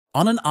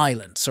On an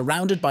island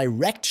surrounded by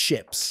wrecked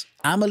ships,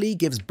 Amelie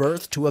gives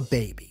birth to a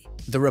baby.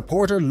 The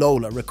reporter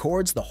Lola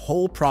records the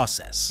whole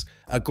process.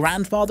 A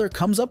grandfather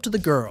comes up to the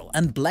girl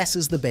and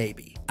blesses the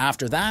baby.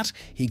 After that,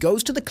 he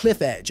goes to the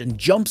cliff edge and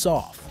jumps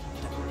off.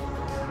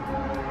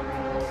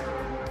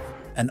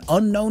 An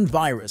unknown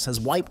virus has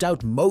wiped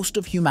out most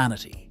of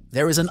humanity.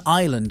 There is an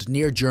island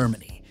near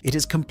Germany. It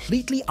is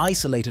completely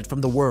isolated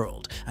from the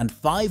world, and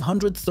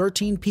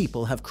 513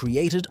 people have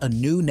created a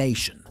new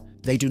nation.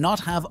 They do not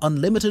have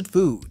unlimited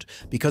food,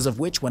 because of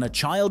which when a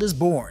child is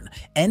born,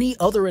 any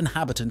other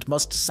inhabitant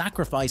must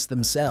sacrifice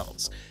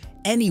themselves.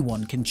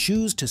 Anyone can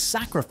choose to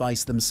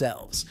sacrifice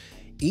themselves.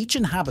 Each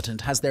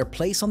inhabitant has their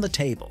place on the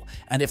table,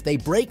 and if they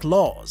break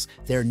laws,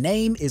 their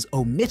name is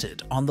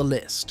omitted on the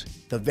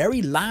list. The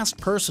very last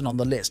person on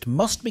the list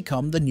must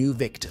become the new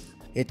victim.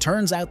 It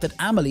turns out that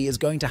Amelie is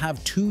going to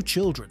have 2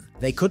 children.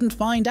 They couldn't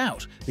find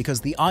out because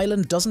the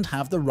island doesn't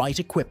have the right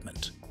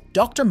equipment.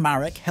 Dr.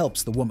 Marek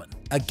helps the woman.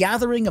 A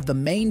gathering of the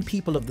main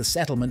people of the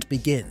settlement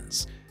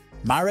begins.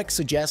 Marek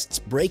suggests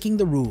breaking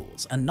the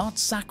rules and not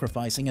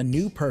sacrificing a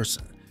new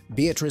person.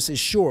 Beatrice is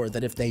sure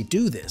that if they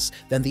do this,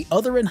 then the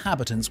other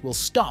inhabitants will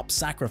stop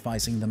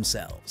sacrificing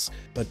themselves.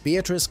 But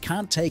Beatrice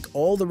can't take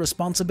all the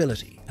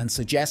responsibility and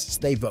suggests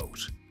they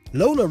vote.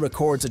 Lola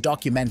records a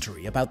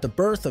documentary about the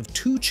birth of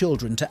 2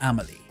 children to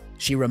Amelie.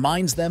 She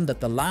reminds them that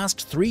the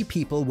last 3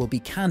 people will be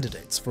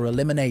candidates for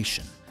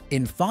elimination.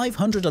 In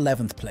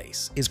 511th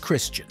place is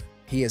Christian.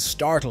 He is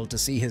startled to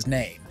see his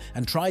name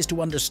and tries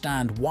to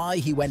understand why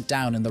he went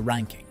down in the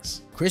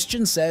rankings.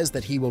 Christian says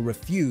that he will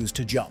refuse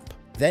to jump.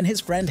 Then his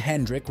friend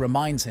Hendrik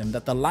reminds him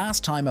that the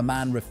last time a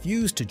man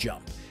refused to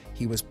jump,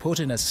 he was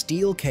put in a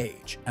steel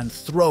cage and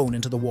thrown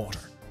into the water.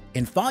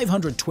 In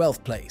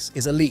 512th place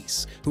is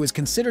Elise, who is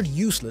considered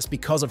useless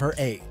because of her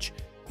age.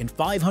 In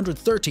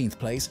 513th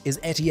place is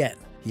Etienne.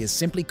 He is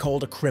simply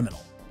called a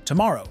criminal.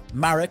 Tomorrow,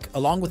 Marek,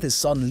 along with his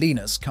son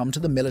Linus, come to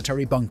the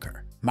military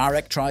bunker.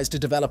 Marek tries to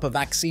develop a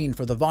vaccine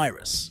for the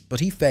virus, but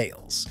he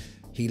fails.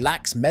 He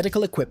lacks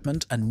medical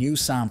equipment and new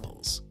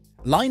samples.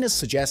 Linus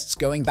suggests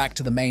going back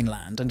to the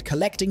mainland and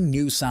collecting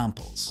new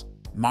samples.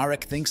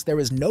 Marek thinks there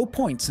is no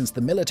point since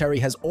the military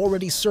has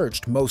already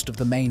searched most of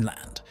the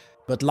mainland.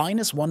 But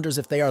Linus wonders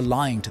if they are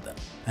lying to them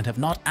and have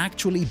not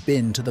actually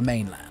been to the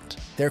mainland.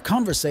 Their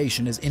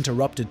conversation is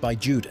interrupted by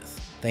Judith.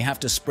 They have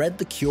to spread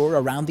the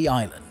cure around the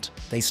island.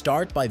 They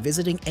start by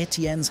visiting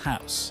Etienne's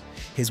house.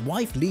 His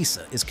wife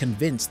Lisa is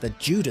convinced that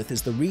Judith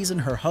is the reason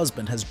her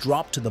husband has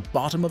dropped to the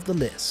bottom of the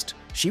list.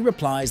 She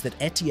replies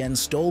that Etienne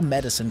stole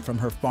medicine from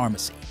her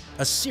pharmacy,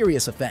 a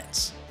serious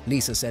offense.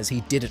 Lisa says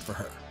he did it for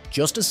her.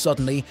 Just as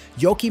suddenly,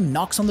 Joachim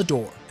knocks on the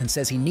door and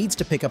says he needs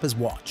to pick up his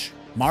watch.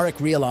 Marek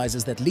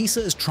realizes that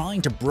Lisa is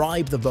trying to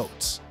bribe the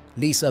votes.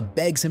 Lisa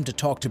begs him to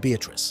talk to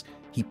Beatrice.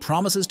 He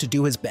promises to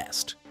do his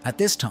best. At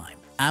this time,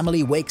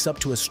 Amelie wakes up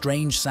to a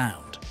strange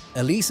sound.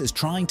 Elise is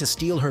trying to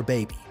steal her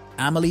baby.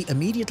 Amelie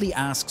immediately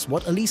asks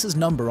what Elise's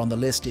number on the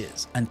list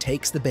is and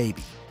takes the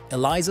baby.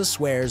 Eliza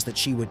swears that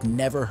she would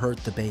never hurt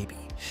the baby.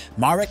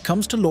 Marek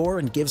comes to Lore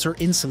and gives her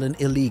insulin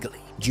illegally.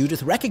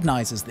 Judith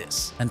recognizes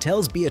this and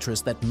tells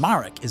Beatrice that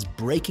Marek is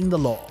breaking the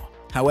law.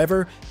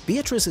 However,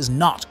 Beatrice is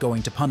not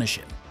going to punish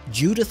him.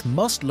 Judith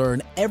must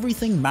learn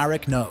everything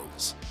Marek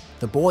knows.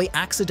 The boy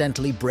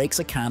accidentally breaks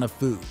a can of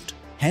food.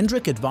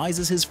 Hendrik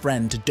advises his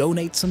friend to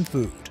donate some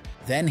food.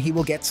 Then he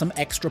will get some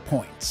extra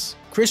points.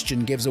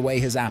 Christian gives away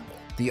his apple.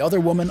 The other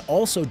woman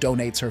also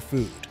donates her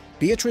food.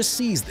 Beatrice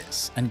sees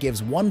this and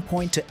gives 1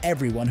 point to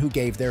everyone who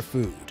gave their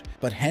food.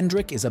 But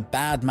Hendrik is a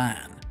bad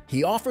man.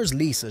 He offers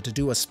Lisa to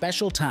do a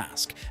special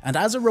task, and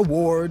as a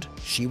reward,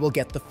 she will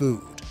get the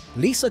food.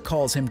 Lisa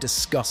calls him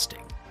disgusting.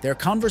 Their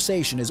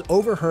conversation is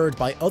overheard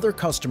by other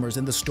customers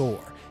in the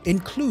store,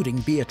 including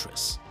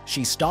Beatrice.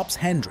 She stops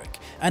Hendrik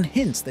and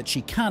hints that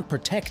she can't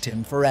protect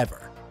him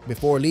forever.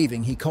 Before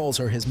leaving, he calls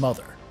her his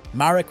mother.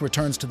 Marek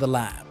returns to the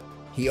lab.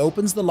 He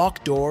opens the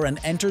locked door and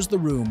enters the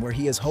room where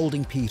he is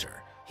holding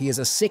Peter. He is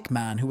a sick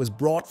man who was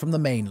brought from the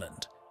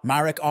mainland.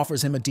 Marek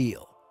offers him a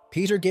deal.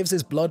 Peter gives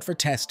his blood for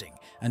testing,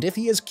 and if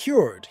he is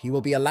cured, he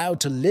will be allowed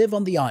to live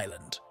on the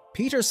island.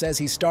 Peter says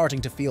he's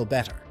starting to feel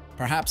better.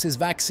 Perhaps his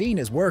vaccine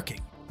is working.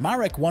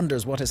 Marek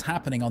wonders what is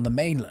happening on the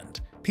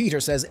mainland.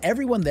 Peter says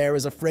everyone there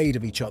is afraid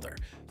of each other.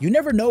 You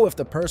never know if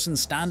the person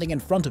standing in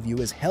front of you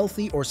is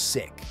healthy or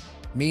sick.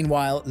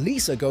 Meanwhile,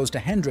 Lisa goes to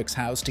Hendrik's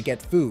house to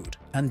get food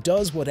and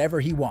does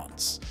whatever he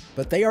wants.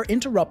 But they are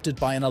interrupted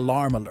by an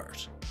alarm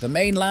alert. The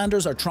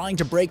mainlanders are trying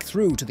to break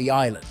through to the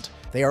island.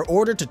 They are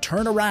ordered to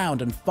turn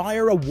around and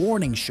fire a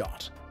warning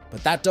shot.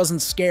 But that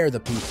doesn't scare the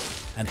people,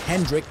 and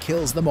Hendrik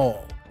kills them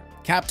all.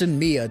 Captain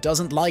Mia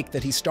doesn't like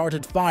that he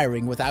started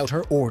firing without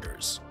her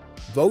orders.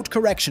 Vote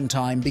correction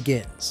time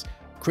begins.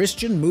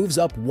 Christian moves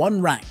up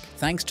 1 rank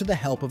thanks to the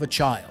help of a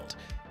child,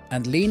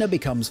 and Lena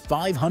becomes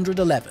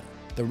 511.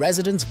 The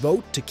residents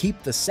vote to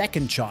keep the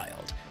second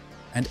child,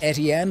 and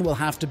Etienne will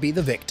have to be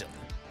the victim.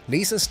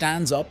 Lisa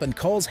stands up and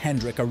calls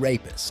Hendrik a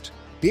rapist.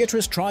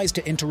 Beatrice tries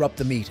to interrupt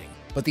the meeting,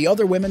 but the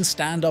other women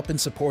stand up in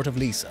support of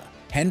Lisa.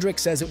 Hendrik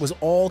says it was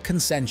all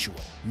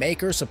consensual.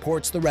 Maker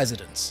supports the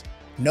residents.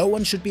 No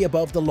one should be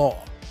above the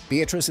law.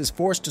 Beatrice is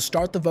forced to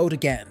start the vote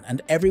again,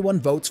 and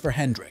everyone votes for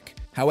Hendrik.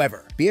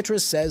 However,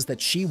 Beatrice says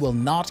that she will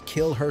not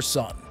kill her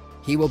son.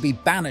 He will be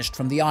banished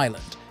from the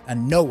island,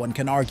 and no one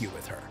can argue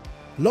with her.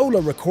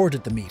 Lola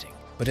recorded the meeting,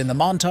 but in the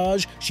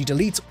montage, she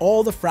deletes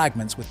all the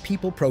fragments with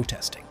people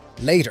protesting.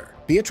 Later,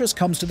 Beatrice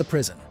comes to the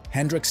prison.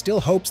 Hendrik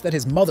still hopes that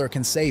his mother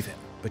can save him,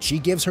 but she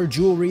gives her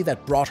jewelry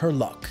that brought her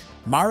luck.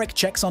 Marek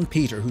checks on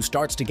Peter, who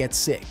starts to get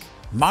sick.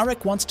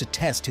 Marek wants to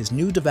test his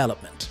new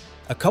development.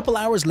 A couple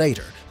hours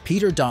later,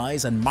 Peter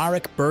dies and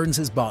Marek burns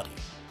his body.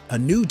 A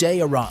new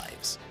day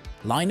arrives.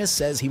 Linus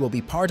says he will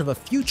be part of a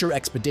future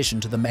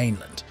expedition to the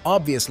mainland.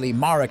 Obviously,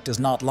 Marek does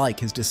not like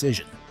his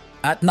decision.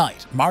 At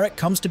night, Marek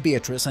comes to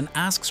Beatrice and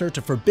asks her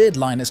to forbid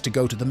Linus to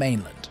go to the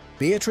mainland.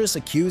 Beatrice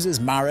accuses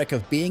Marek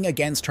of being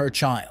against her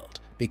child,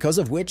 because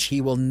of which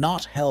he will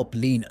not help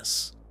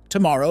Linus.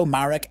 Tomorrow,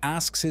 Marek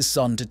asks his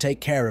son to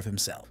take care of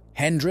himself.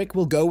 Hendrik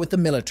will go with the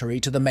military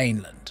to the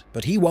mainland,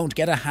 but he won't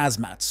get a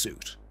hazmat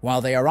suit. While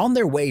they are on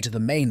their way to the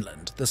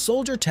mainland, the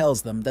soldier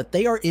tells them that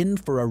they are in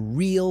for a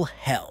real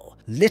hell,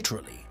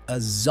 literally a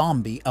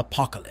zombie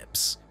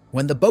apocalypse.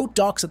 When the boat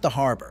docks at the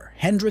harbor,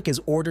 Hendrik is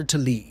ordered to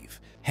leave.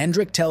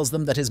 Hendrik tells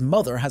them that his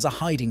mother has a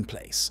hiding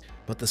place,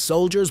 but the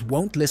soldiers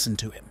won't listen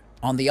to him.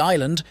 On the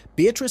island,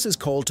 Beatrice is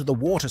called to the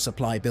water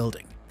supply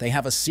building. They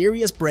have a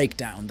serious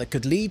breakdown that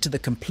could lead to the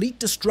complete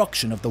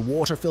destruction of the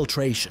water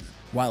filtration.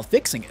 While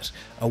fixing it,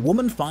 a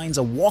woman finds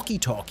a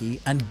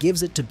walkie-talkie and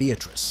gives it to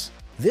Beatrice.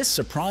 This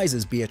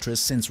surprises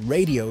Beatrice since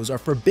radios are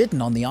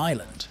forbidden on the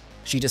island.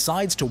 She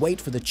decides to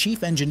wait for the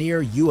chief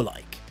engineer,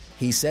 Ulik.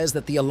 He says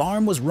that the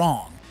alarm was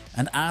wrong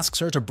and asks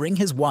her to bring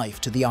his wife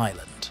to the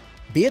island.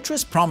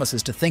 Beatrice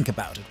promises to think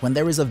about it when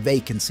there is a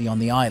vacancy on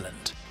the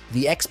island.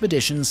 The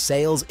expedition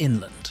sails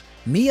inland.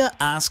 Mia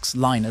asks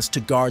Linus to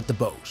guard the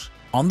boat.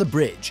 On the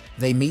bridge,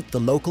 they meet the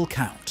local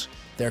count.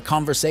 Their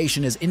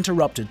conversation is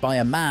interrupted by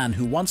a man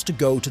who wants to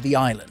go to the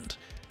island.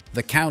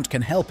 The count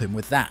can help him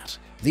with that.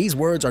 These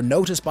words are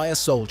noticed by a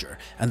soldier,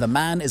 and the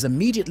man is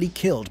immediately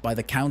killed by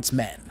the count's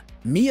men.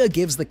 Mia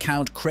gives the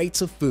count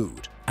crates of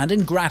food, and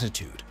in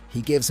gratitude,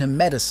 he gives him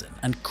medicine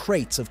and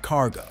crates of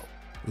cargo.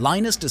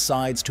 Linus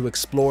decides to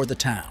explore the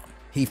town.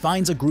 He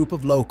finds a group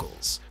of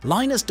locals.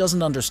 Linus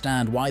doesn't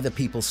understand why the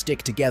people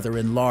stick together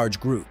in large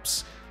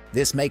groups.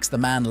 This makes the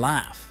man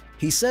laugh.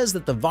 He says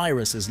that the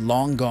virus is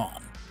long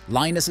gone.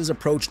 Linus is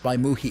approached by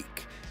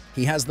Muhik.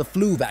 He has the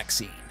flu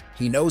vaccine.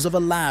 He knows of a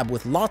lab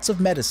with lots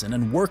of medicine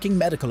and working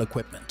medical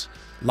equipment.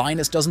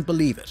 Linus doesn't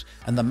believe it,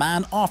 and the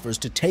man offers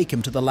to take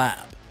him to the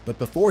lab. But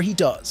before he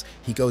does,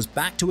 he goes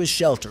back to his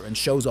shelter and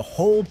shows a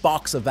whole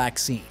box of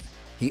vaccine.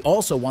 He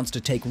also wants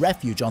to take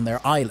refuge on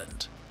their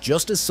island.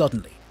 Just as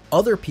suddenly,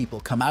 other people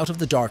come out of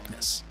the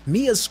darkness.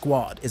 Mia's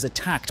squad is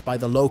attacked by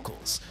the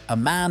locals. A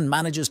man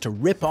manages to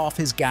rip off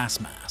his gas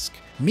mask.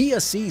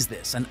 Mia sees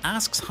this and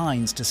asks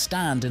Heinz to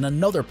stand in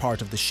another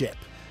part of the ship.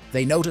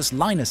 They notice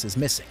Linus is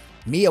missing.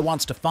 Mia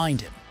wants to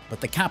find him, but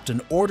the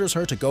captain orders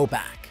her to go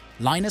back.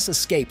 Linus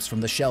escapes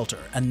from the shelter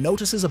and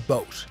notices a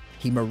boat.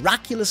 He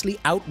miraculously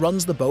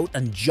outruns the boat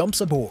and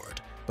jumps aboard,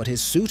 but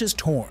his suit is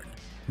torn.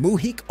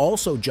 Muhik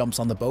also jumps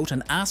on the boat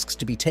and asks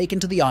to be taken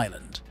to the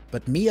island,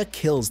 but Mia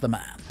kills the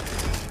man.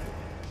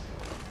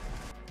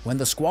 When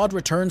the squad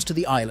returns to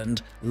the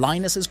island,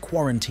 Linus is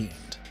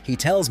quarantined. He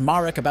tells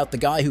Marek about the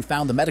guy who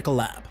found the medical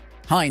lab.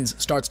 Heinz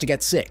starts to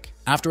get sick.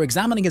 After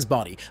examining his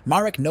body,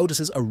 Marek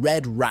notices a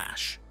red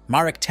rash.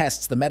 Marek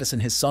tests the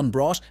medicine his son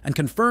brought and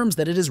confirms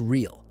that it is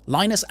real.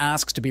 Linus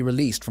asks to be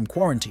released from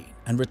quarantine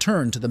and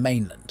return to the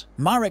mainland.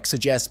 Marek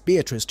suggests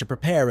Beatrice to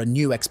prepare a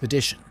new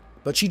expedition,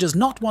 but she does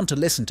not want to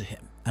listen to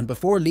him, and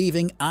before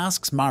leaving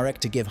asks Marek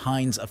to give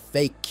Heinz a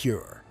fake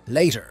cure.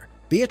 Later,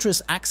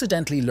 Beatrice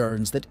accidentally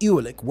learns that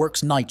Ulik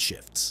works night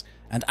shifts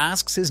and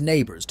asks his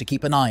neighbors to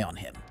keep an eye on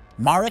him.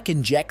 Marek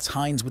injects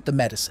Heinz with the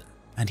medicine,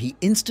 and he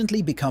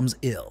instantly becomes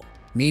ill.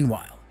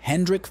 Meanwhile,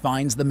 Hendrik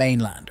finds the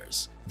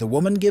mainlanders. The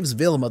woman gives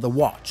Vilma the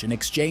watch in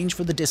exchange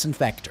for the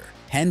disinfector.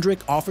 Hendrik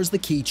offers the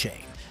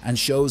keychain and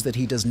shows that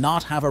he does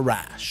not have a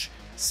rash.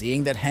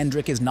 Seeing that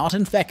Hendrik is not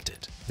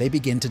infected, they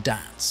begin to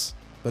dance.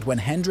 But when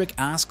Hendrik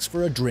asks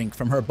for a drink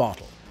from her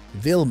bottle,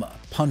 Vilma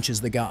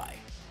punches the guy.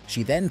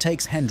 She then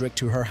takes Hendrik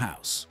to her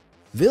house.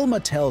 Vilma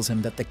tells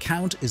him that the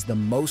count is the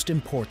most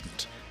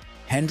important.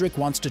 Hendrik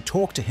wants to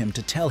talk to him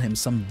to tell him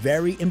some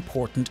very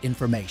important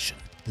information.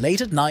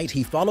 Late at night,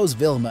 he follows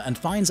Vilma and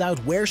finds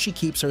out where she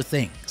keeps her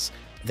things.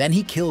 Then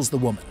he kills the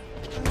woman.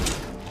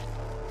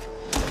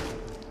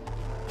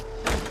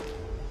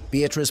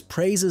 Beatrice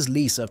praises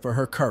Lisa for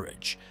her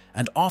courage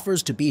and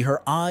offers to be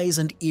her eyes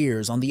and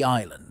ears on the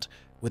island,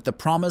 with the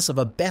promise of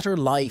a better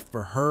life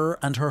for her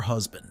and her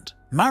husband.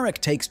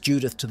 Marek takes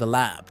Judith to the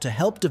lab to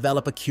help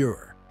develop a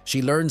cure.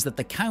 She learns that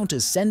the Count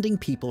is sending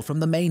people from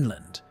the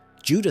mainland.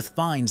 Judith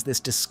finds this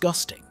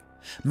disgusting.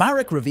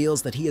 Marek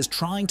reveals that he is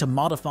trying to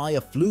modify a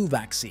flu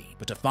vaccine,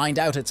 but to find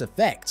out its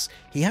effects,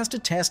 he has to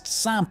test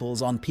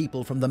samples on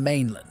people from the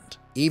mainland.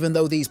 Even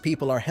though these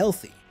people are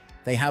healthy,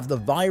 they have the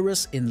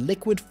virus in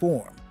liquid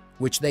form,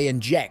 which they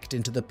inject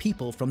into the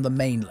people from the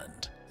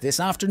mainland.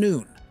 This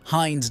afternoon,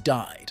 Heinz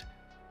died.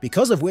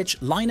 because of which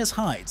Linus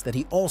hides that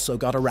he also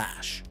got a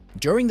rash.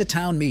 During the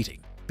town meeting,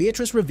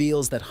 Beatrice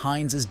reveals that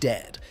Heinz is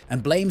dead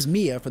and blames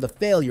Mia for the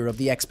failure of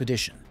the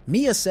expedition.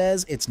 Mia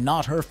says it's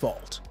not her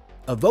fault.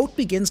 A vote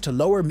begins to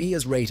lower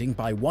Mia's rating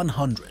by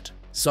 100.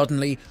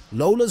 Suddenly,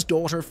 Lola's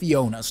daughter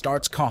Fiona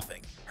starts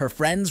coughing. Her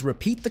friends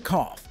repeat the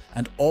cough,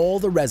 and all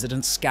the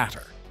residents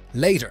scatter.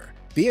 Later,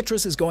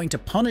 Beatrice is going to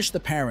punish the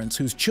parents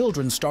whose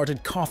children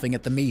started coughing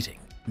at the meeting.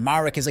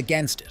 Marek is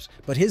against it,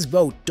 but his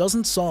vote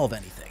doesn't solve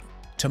anything.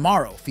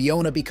 Tomorrow,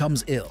 Fiona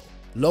becomes ill.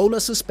 Lola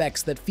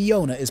suspects that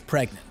Fiona is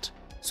pregnant,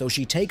 so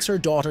she takes her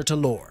daughter to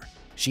Lore.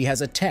 She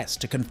has a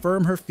test to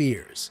confirm her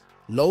fears.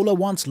 Lola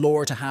wants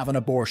Lore to have an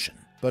abortion,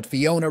 but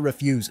Fiona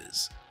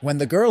refuses. When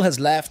the girl has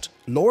left,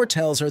 Lore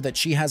tells her that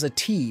she has a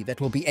tea that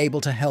will be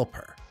able to help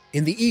her.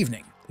 In the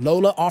evening,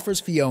 Lola offers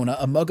Fiona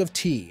a mug of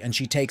tea and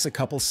she takes a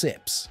couple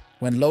sips.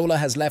 When Lola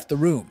has left the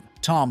room,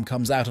 Tom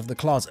comes out of the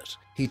closet.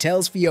 He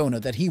tells Fiona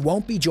that he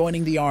won't be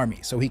joining the army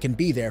so he can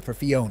be there for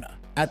Fiona.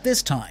 At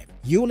this time,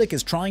 Ulick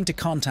is trying to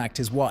contact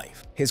his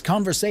wife. His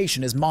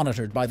conversation is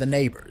monitored by the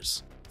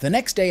neighbors. The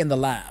next day in the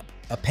lab,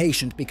 a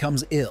patient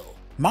becomes ill.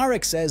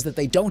 Marek says that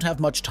they don't have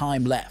much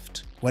time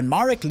left. When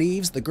Marek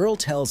leaves, the girl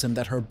tells him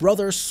that her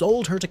brother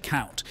sold her to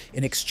Count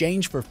in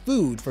exchange for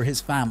food for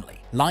his family.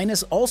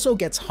 Linus also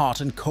gets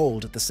hot and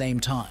cold at the same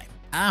time.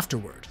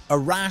 Afterward, a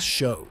rash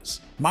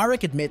shows.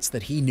 Marek admits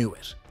that he knew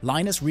it.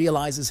 Linus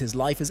realizes his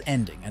life is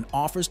ending and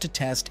offers to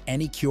test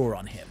any cure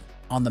on him.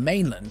 On the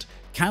mainland,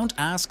 Count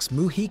asks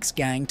Muhik's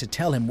gang to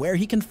tell him where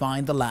he can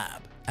find the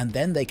lab, and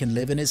then they can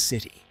live in his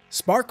city.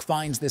 Spark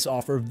finds this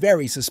offer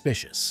very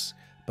suspicious,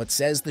 but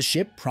says the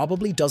ship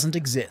probably doesn't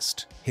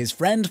exist. His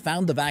friend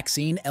found the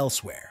vaccine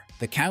elsewhere.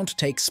 The Count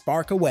takes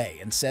Spark away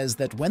and says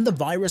that when the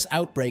virus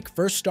outbreak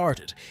first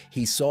started,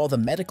 he saw the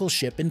medical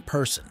ship in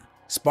person.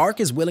 Spark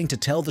is willing to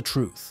tell the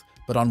truth,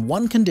 but on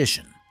one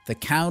condition: the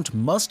Count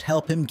must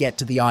help him get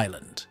to the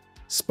island.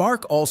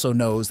 Spark also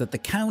knows that the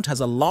Count has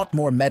a lot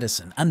more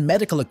medicine and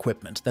medical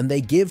equipment than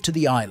they give to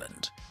the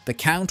island. The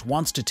Count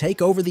wants to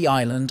take over the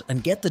island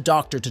and get the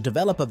doctor to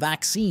develop a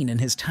vaccine in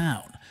his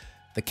town.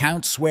 The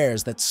Count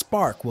swears that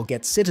Spark will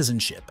get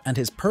citizenship and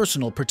his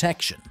personal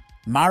protection.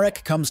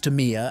 Marek comes to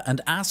Mia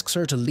and asks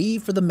her to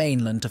leave for the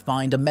mainland to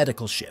find a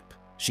medical ship.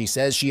 She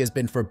says she has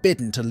been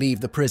forbidden to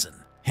leave the prison.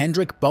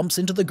 Hendrik bumps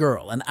into the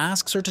girl and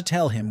asks her to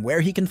tell him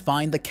where he can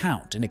find the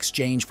Count in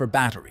exchange for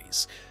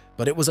batteries.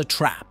 But it was a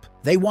trap.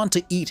 They want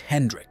to eat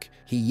Hendrik.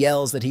 He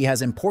yells that he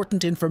has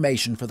important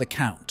information for the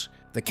Count.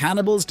 The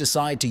cannibals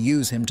decide to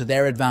use him to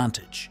their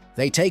advantage.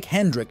 They take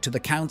Hendrik to the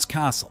Count's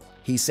castle.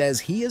 He says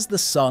he is the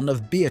son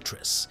of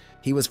Beatrice.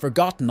 He was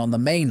forgotten on the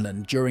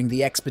mainland during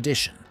the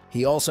expedition.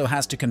 He also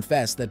has to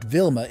confess that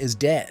Vilma is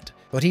dead,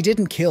 but he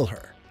didn't kill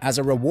her. As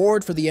a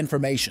reward for the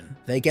information,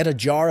 they get a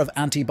jar of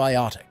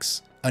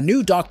antibiotics. A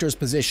new doctor's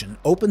position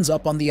opens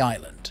up on the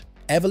island.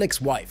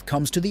 Evelik's wife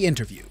comes to the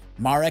interview.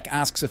 Marek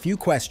asks a few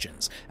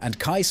questions, and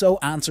Kaiso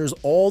answers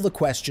all the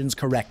questions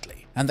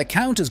correctly. And the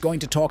Count is going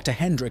to talk to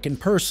Hendrik in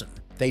person.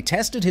 They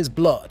tested his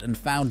blood and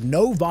found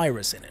no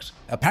virus in it.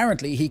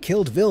 Apparently, he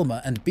killed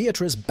Vilma and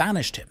Beatrice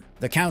banished him.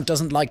 The Count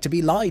doesn't like to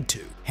be lied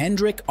to.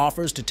 Hendrik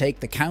offers to take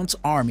the Count's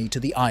army to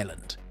the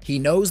island. He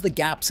knows the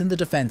gaps in the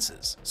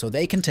defenses, so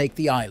they can take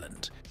the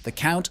island. The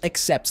Count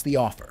accepts the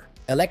offer.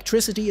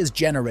 Electricity is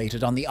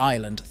generated on the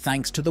island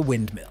thanks to the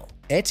windmill.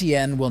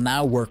 Etienne will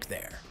now work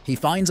there. He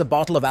finds a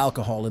bottle of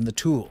alcohol in the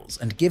tools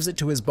and gives it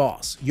to his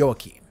boss,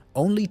 Joachim.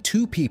 Only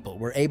 2 people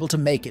were able to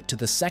make it to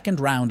the second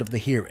round of the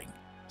hearing.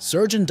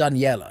 Surgeon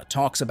Daniela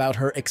talks about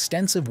her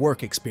extensive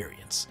work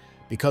experience,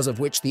 because of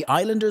which the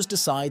islanders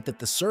decide that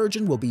the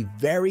surgeon will be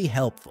very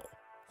helpful.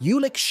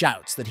 Ulick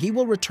shouts that he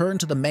will return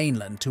to the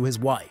mainland to his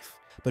wife,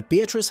 but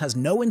Beatrice has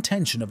no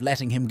intention of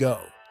letting him go.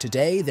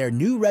 Today, their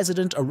new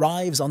resident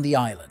arrives on the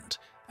island,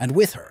 and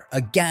with her, a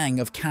gang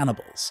of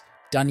cannibals.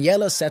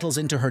 Daniela settles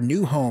into her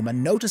new home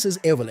and notices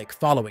Evelik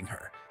following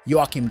her.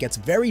 Joachim gets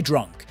very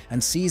drunk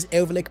and sees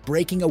Evelik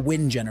breaking a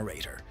wind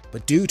generator,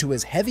 but due to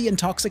his heavy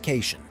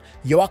intoxication,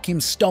 Joachim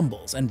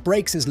stumbles and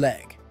breaks his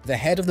leg. The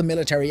head of the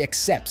military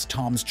accepts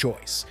Tom's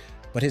choice,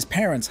 but his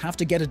parents have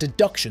to get a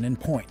deduction in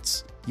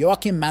points.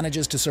 Joachim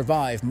manages to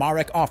survive.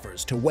 Marek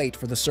offers to wait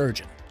for the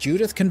surgeon.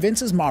 Judith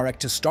convinces Marek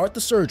to start the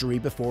surgery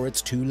before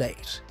it's too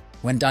late.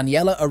 When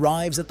Daniela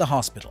arrives at the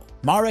hospital,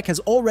 Marek has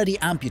already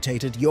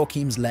amputated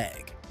Joachim's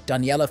leg.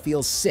 Daniela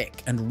feels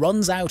sick and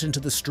runs out into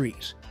the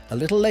street. A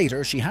little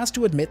later, she has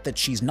to admit that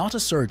she's not a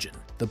surgeon.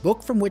 The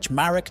book from which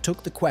Marek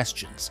took the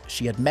questions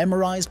she had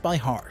memorized by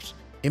heart.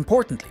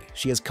 Importantly,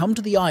 she has come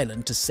to the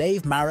island to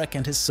save Marek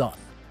and his son.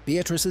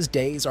 Beatrice's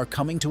days are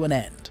coming to an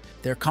end.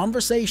 Their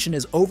conversation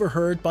is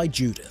overheard by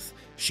Judith.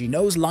 She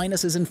knows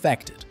Linus is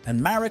infected, and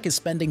Marek is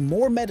spending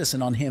more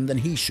medicine on him than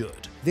he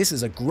should. This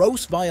is a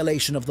gross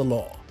violation of the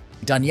law.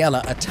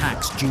 Daniela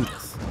attacks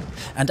Judith,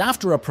 and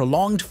after a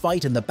prolonged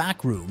fight in the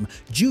back room,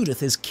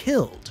 Judith is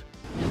killed.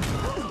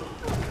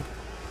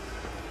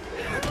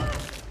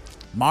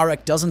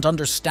 Marek doesn't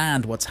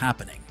understand what's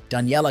happening.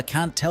 Daniela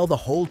can't tell the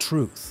whole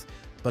truth.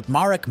 But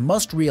Marek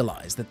must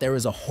realize that there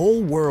is a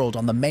whole world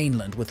on the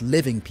mainland with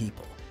living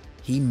people.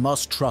 He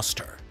must trust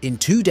her. In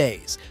 2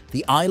 days,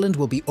 the island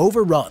will be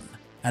overrun,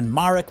 and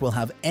Marek will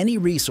have any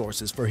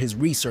resources for his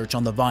research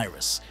on the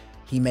virus.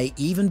 He may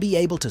even be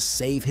able to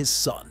save his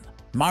son.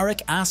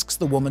 Marek asks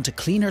the woman to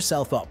clean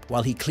herself up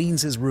while he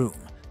cleans his room.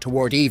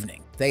 Toward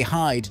evening, they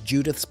hide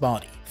Judith's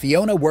body.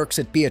 Fiona works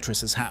at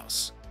Beatrice's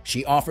house.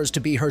 She offers to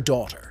be her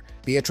daughter.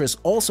 Beatrice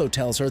also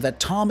tells her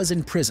that Tom is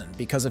in prison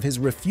because of his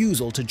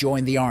refusal to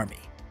join the army.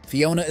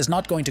 Fiona is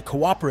not going to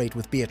cooperate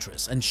with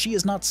Beatrice, and she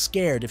is not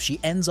scared if she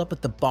ends up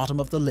at the bottom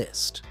of the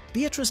list.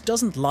 Beatrice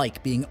doesn't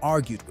like being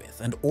argued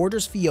with and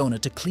orders Fiona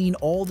to clean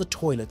all the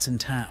toilets in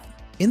town.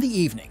 In the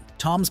evening,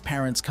 Tom's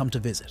parents come to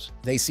visit.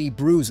 They see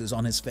bruises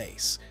on his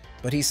face,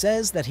 but he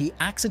says that he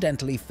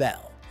accidentally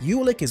fell.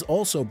 Ulick is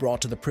also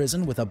brought to the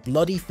prison with a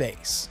bloody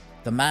face.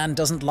 The man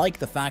doesn't like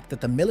the fact that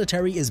the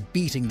military is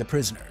beating the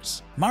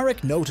prisoners.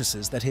 Marek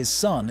notices that his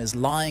son is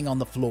lying on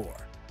the floor.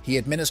 He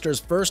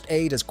administers first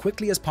aid as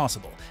quickly as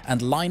possible,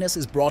 and Linus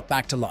is brought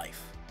back to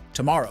life.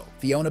 Tomorrow,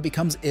 Fiona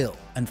becomes ill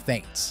and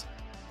faints.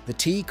 The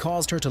tea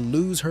caused her to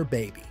lose her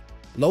baby.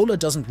 Lola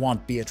doesn't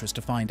want Beatrice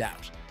to find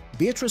out.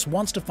 Beatrice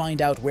wants to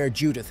find out where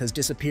Judith has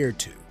disappeared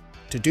to.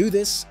 To do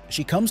this,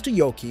 she comes to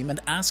Joachim and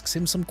asks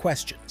him some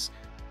questions,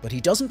 but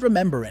he doesn't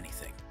remember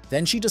anything.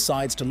 Then she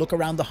decides to look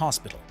around the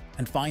hospital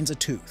and finds a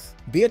tooth.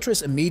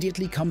 Beatrice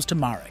immediately comes to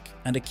Marek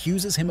and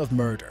accuses him of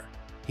murder.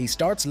 He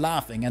starts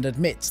laughing and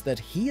admits that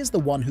he is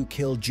the one who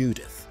killed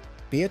Judith.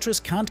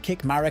 Beatrice can't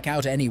kick Marek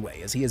out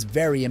anyway, as he is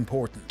very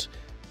important.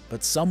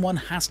 But someone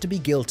has to be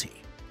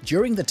guilty.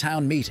 During the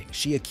town meeting,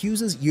 she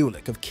accuses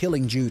Ulick of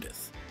killing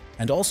Judith,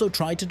 and also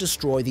tried to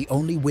destroy the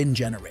only wind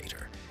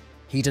generator.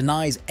 He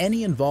denies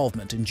any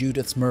involvement in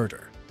Judith's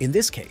murder. In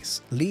this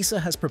case,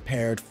 Lisa has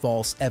prepared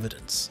false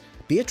evidence.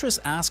 Beatrice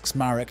asks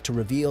Marek to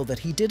reveal that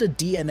he did a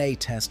DNA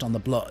test on the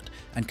blood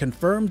and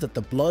confirmed that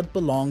the blood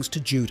belongs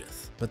to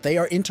Judith. But they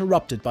are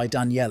interrupted by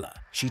Daniela.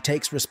 She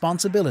takes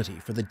responsibility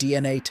for the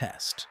DNA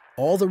test.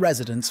 All the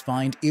residents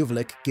find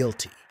Ulick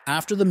guilty.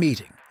 After the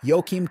meeting,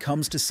 Joachim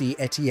comes to see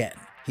Etienne.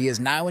 He is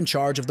now in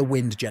charge of the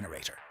wind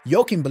generator.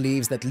 Joachim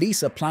believes that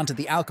Lisa planted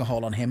the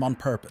alcohol on him on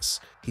purpose.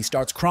 He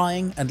starts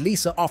crying, and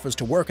Lisa offers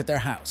to work at their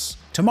house.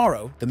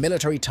 Tomorrow, the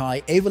military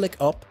tie Ulick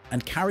up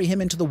and carry him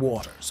into the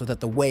water so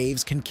that the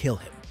waves can kill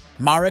him.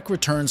 Marek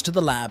returns to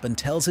the lab and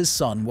tells his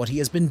son what he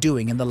has been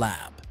doing in the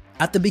lab.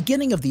 At the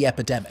beginning of the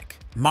epidemic,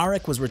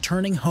 Marek was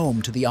returning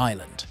home to the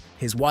island.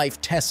 His wife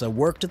Tessa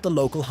worked at the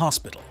local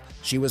hospital.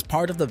 She was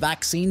part of the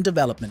vaccine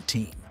development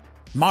team.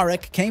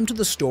 Marek came to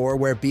the store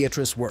where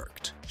Beatrice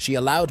worked. She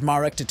allowed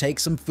Marek to take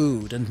some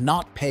food and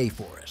not pay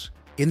for it.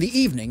 In the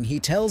evening, he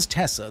tells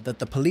Tessa that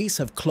the police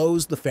have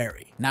closed the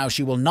ferry. Now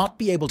she will not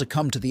be able to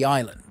come to the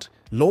island.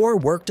 Laure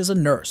worked as a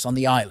nurse on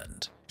the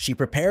island. She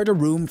prepared a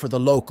room for the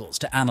locals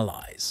to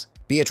analyze.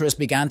 Beatrice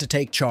began to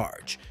take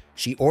charge.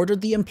 She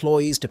ordered the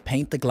employees to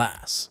paint the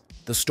glass.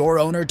 The store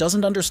owner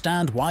doesn't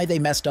understand why they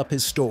messed up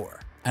his store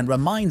and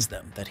reminds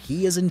them that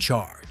he is in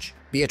charge.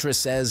 Beatrice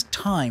says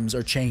times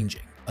are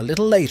changing. A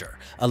little later,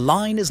 a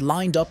line is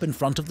lined up in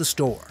front of the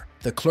store.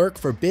 The clerk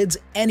forbids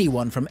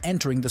anyone from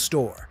entering the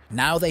store.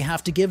 Now they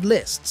have to give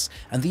lists,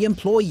 and the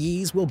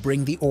employees will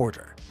bring the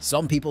order.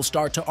 Some people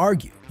start to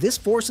argue. This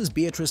forces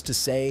Beatrice to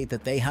say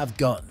that they have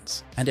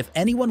guns, and if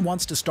anyone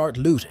wants to start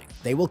looting,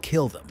 they will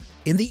kill them.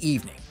 In the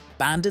evening,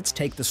 bandits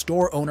take the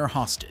store owner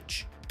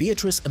hostage.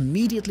 Beatrice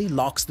immediately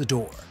locks the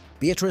door.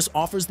 Beatrice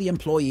offers the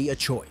employee a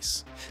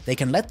choice. They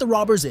can let the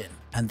robbers in,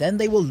 and then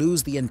they will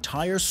lose the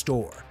entire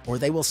store, or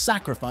they will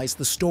sacrifice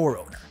the store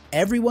owner.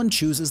 Everyone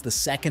chooses the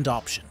second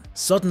option.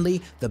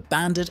 Suddenly, the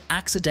bandit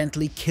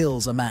accidentally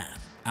kills a man,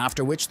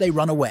 after which they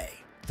run away.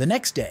 The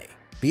next day,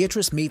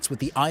 Beatrice meets with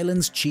the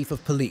island's chief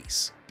of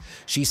police.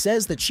 She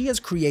says that she has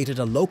created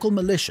a local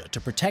militia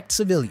to protect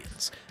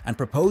civilians and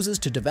proposes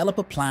to develop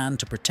a plan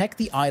to protect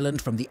the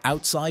island from the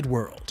outside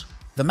world.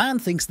 The man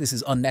thinks this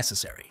is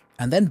unnecessary,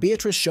 and then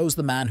Beatrice shows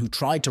the man who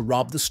tried to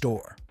rob the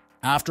store.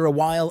 After a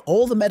while,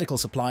 all the medical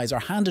supplies are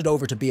handed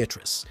over to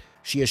Beatrice.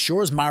 She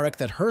assures Marek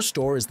that her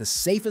store is the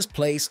safest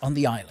place on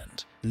the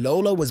island.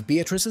 Lola was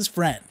Beatrice's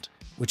friend,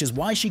 which is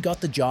why she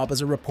got the job as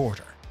a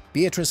reporter.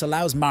 Beatrice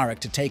allows Marek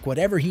to take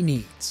whatever he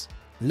needs.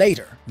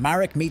 Later,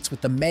 Marek meets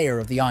with the mayor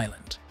of the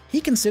island. He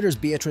considers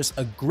Beatrice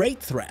a great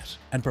threat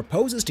and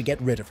proposes to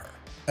get rid of her.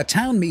 A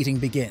town meeting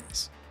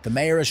begins. The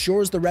mayor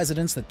assures the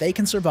residents that they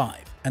can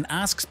survive and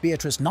asks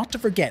Beatrice not to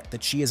forget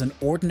that she is an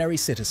ordinary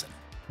citizen.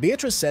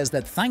 Beatrice says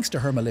that thanks to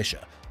her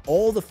militia,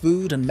 all the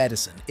food and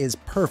medicine is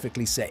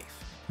perfectly safe.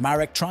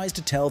 Marek tries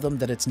to tell them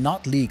that it's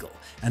not legal,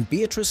 and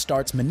Beatrice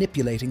starts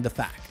manipulating the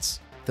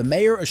facts. The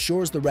mayor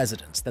assures the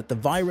residents that the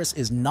virus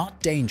is not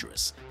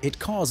dangerous, it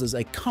causes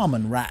a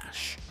common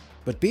rash.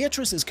 But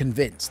Beatrice is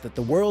convinced that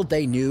the world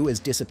they knew is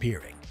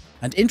disappearing,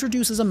 and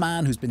introduces a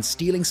man who's been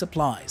stealing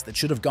supplies that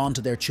should have gone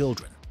to their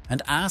children,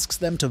 and asks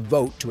them to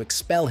vote to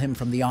expel him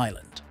from the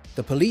island.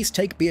 The police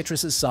take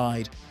Beatrice's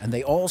side, and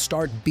they all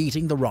start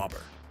beating the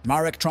robber.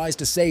 Marek tries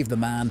to save the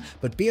man,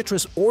 but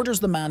Beatrice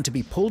orders the man to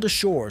be pulled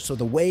ashore so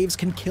the waves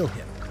can kill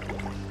him.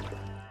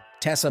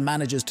 Tessa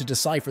manages to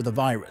decipher the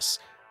virus.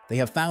 They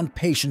have found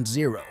patient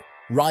 0.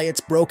 Riots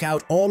broke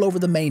out all over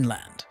the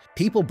mainland.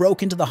 People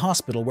broke into the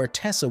hospital where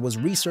Tessa was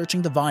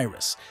researching the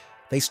virus.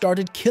 They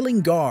started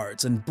killing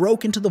guards and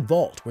broke into the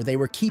vault where they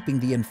were keeping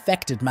the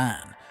infected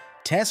man.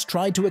 Tess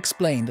tried to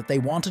explain that they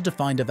wanted to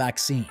find a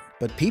vaccine,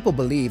 but people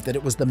believed that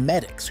it was the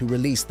medics who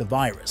released the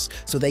virus,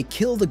 so they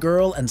kill the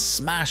girl and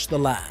smash the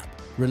lab,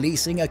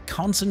 releasing a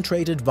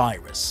concentrated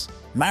virus.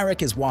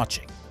 Marek is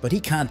watching, but he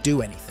can't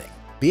do anything.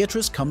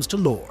 Beatrice comes to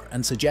Lore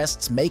and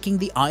suggests making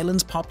the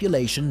island's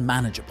population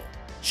manageable.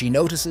 She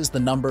notices the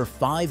number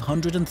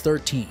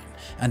 513,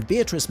 and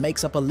Beatrice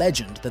makes up a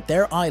legend that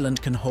their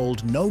island can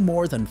hold no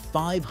more than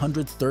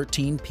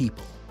 513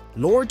 people.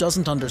 Lore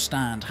doesn't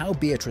understand how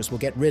Beatrice will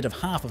get rid of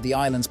half of the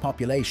island's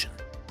population.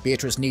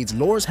 Beatrice needs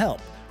Lore's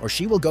help, or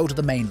she will go to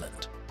the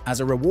mainland. As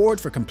a reward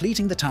for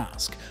completing the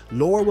task,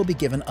 Lore will be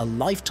given a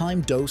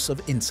lifetime dose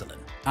of insulin.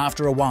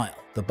 After a while,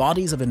 the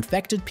bodies of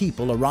infected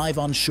people arrive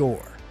on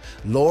shore.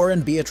 Lore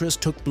and Beatrice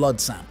took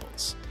blood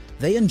samples.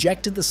 They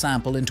injected the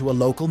sample into a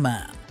local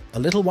man. A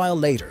little while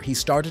later, he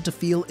started to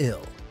feel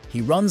ill.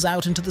 He runs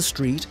out into the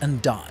street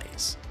and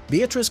dies.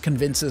 Beatrice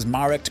convinces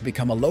Marek to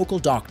become a local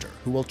doctor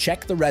who will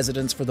check the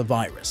residents for the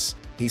virus.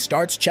 He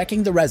starts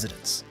checking the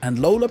residents, and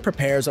Lola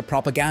prepares a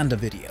propaganda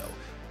video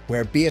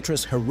where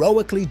Beatrice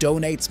heroically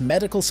donates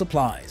medical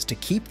supplies to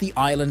keep the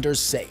islanders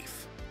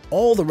safe.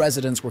 All the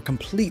residents were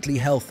completely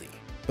healthy,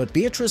 but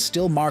Beatrice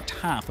still marked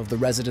half of the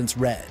residents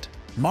red.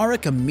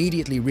 Marek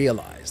immediately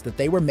realized that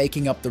they were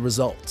making up the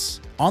results.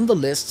 On the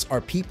lists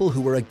are people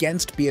who were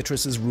against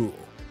Beatrice's rule.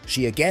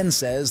 She again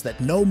says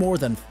that no more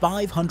than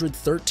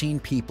 513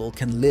 people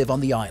can live on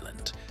the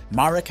island.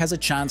 Marek has a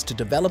chance to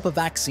develop a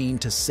vaccine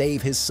to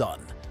save his son.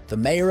 The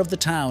mayor of the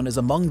town is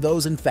among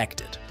those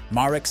infected.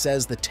 Marek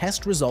says the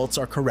test results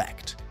are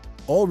correct.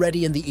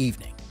 Already in the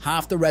evening,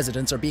 half the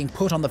residents are being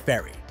put on the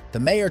ferry. The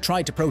mayor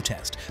tried to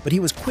protest, but he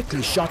was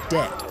quickly shot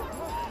dead.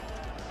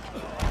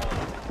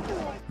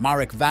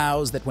 Marek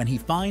vows that when he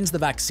finds the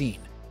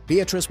vaccine,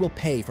 Beatrice will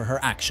pay for her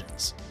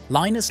actions.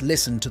 Linus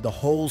listened to the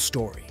whole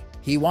story.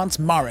 He wants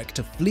Marek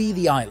to flee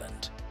the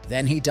island.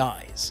 Then he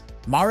dies.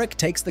 Marek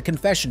takes the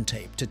confession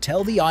tape to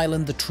tell the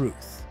island the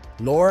truth.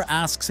 Lore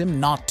asks him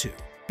not to.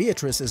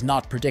 Beatrice is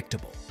not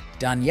predictable.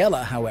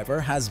 Daniela, however,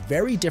 has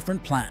very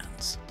different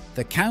plans.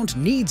 The Count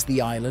needs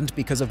the island,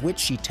 because of which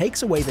she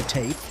takes away the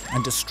tape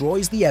and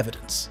destroys the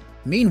evidence.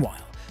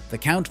 Meanwhile, the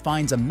Count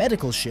finds a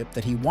medical ship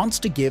that he wants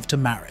to give to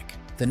Marek.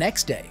 The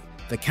next day,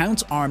 the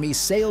Count's army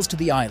sails to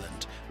the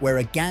island, where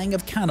a gang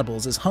of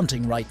cannibals is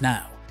hunting right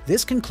now.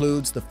 This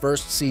concludes the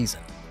first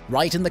season.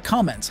 Write in the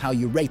comments how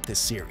you rate this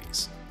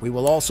series. We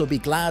will also be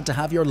glad to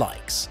have your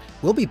likes.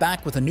 We'll be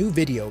back with a new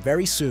video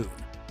very soon.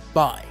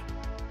 Bye.